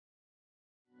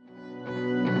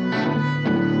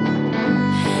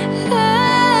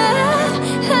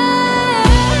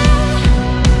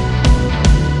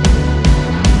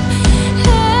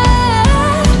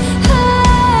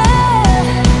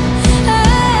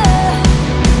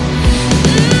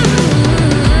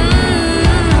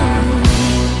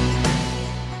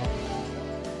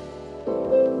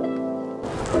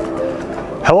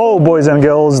Hello boys and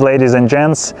girls, ladies and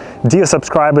gents, dear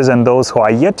subscribers and those who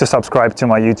are yet to subscribe to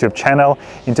my YouTube channel.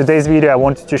 In today's video I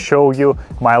wanted to show you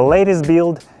my latest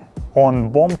build on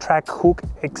Bombtrack Hook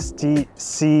Ext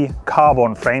C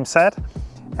carbon frame set.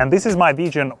 And this is my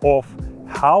vision of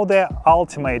how the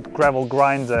ultimate gravel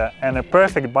grinder and a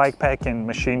perfect bike packing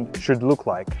machine should look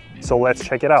like. So let's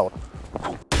check it out.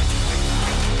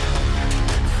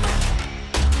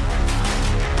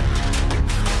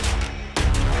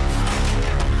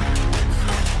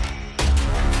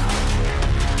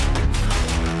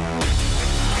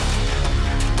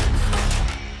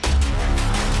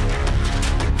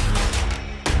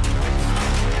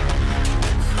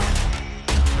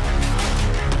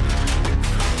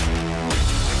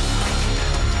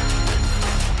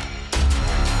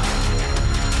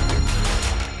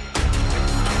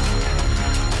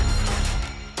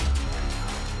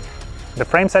 The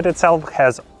frame set itself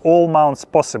has all mounts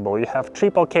possible. You have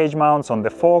triple cage mounts on the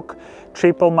fork,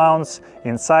 triple mounts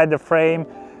inside the frame,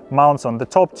 mounts on the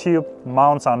top tube,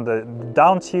 mounts on the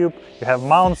down tube, you have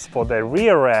mounts for the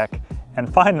rear rack,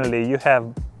 and finally you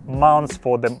have mounts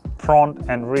for the front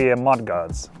and rear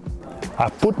mudguards. I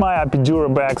put my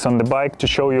epidural bags on the bike to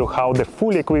show you how the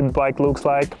fully equipped bike looks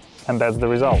like, and that's the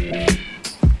result.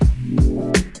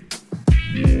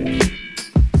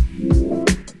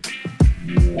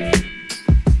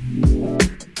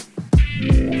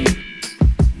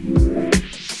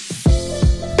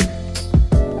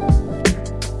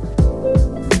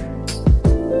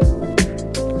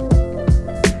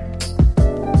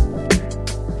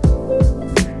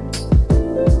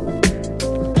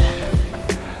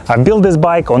 I built this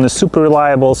bike on a super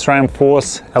reliable SRAM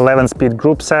Force 11-speed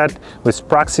group set with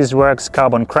Praxis Works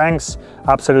carbon cranks,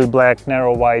 absolute black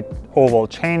narrow white oval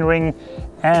chainring,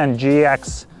 and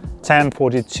GX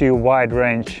 1042 wide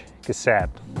range cassette.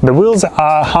 The wheels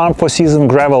are Harm 4 Season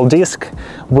gravel disc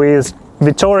with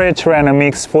Vittoria Terreno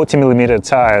Mix 40mm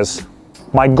tires.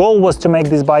 My goal was to make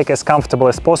this bike as comfortable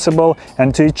as possible,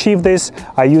 and to achieve this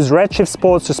I used Redshift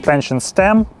Sports Suspension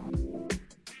stem,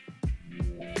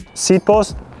 seat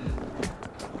post,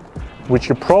 which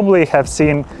you probably have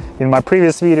seen in my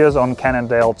previous videos on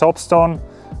Cannondale Topstone.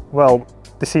 Well,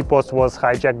 the seat post was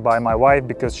hijacked by my wife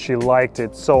because she liked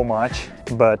it so much,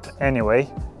 but anyway.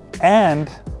 And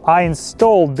I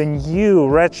installed the new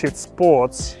Redshift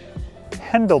Sports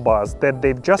handlebars that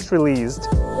they've just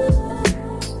released.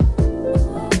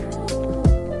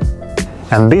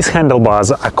 And these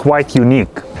handlebars are quite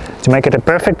unique. To make it a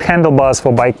perfect handlebars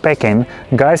for bike packing,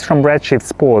 guys from Redshift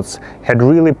Sports had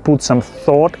really put some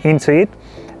thought into it.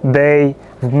 They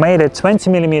made a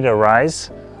 20mm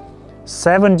rise,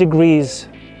 7 degrees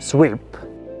sweep,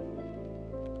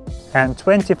 and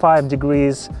 25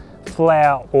 degrees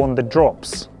flare on the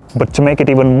drops. But to make it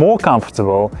even more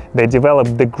comfortable, they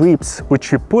developed the grips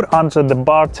which you put under the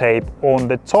bar tape on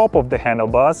the top of the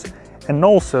handlebars, and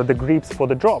also the grips for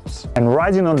the drops. And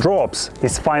riding on drops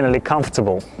is finally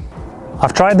comfortable.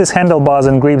 I've tried these handlebars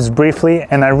and grips briefly,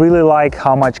 and I really like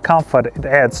how much comfort it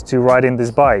adds to riding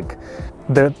this bike.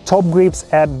 The top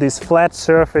grips add this flat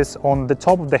surface on the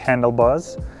top of the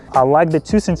handlebars. I like the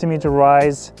 2cm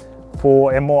rise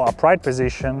for a more upright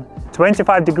position.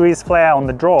 25 degrees flare on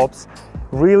the drops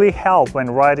really help when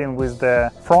riding with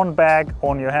the front bag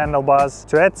on your handlebars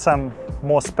to add some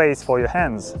more space for your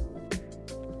hands.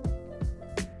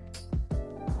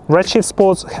 Redshift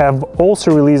Sports have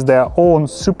also released their own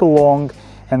super long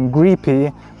and grippy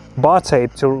bar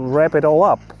tape to wrap it all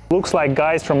up. Looks like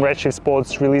guys from Redshift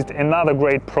Sports released another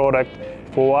great product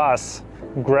for us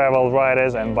gravel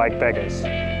riders and bike packers.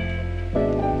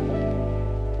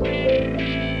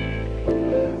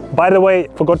 By the way,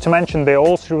 forgot to mention, they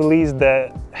also released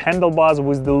the handlebars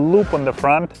with the loop on the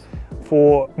front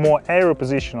for more aero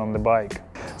position on the bike.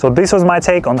 So this was my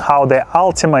take on how the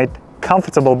ultimate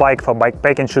comfortable bike for bike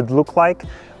packing should look like.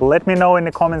 Let me know in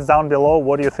the comments down below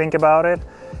what do you think about it.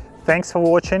 Thanks for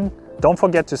watching. Don't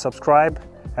forget to subscribe,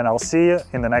 and I'll see you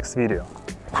in the next video.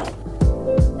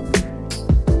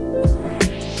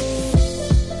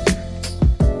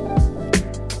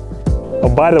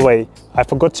 Oh, by the way, I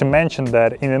forgot to mention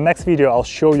that in the next video I'll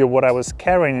show you what I was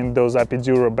carrying in those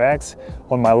epidural bags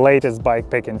on my latest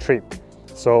bike packing trip.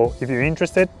 So if you're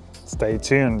interested, stay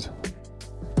tuned.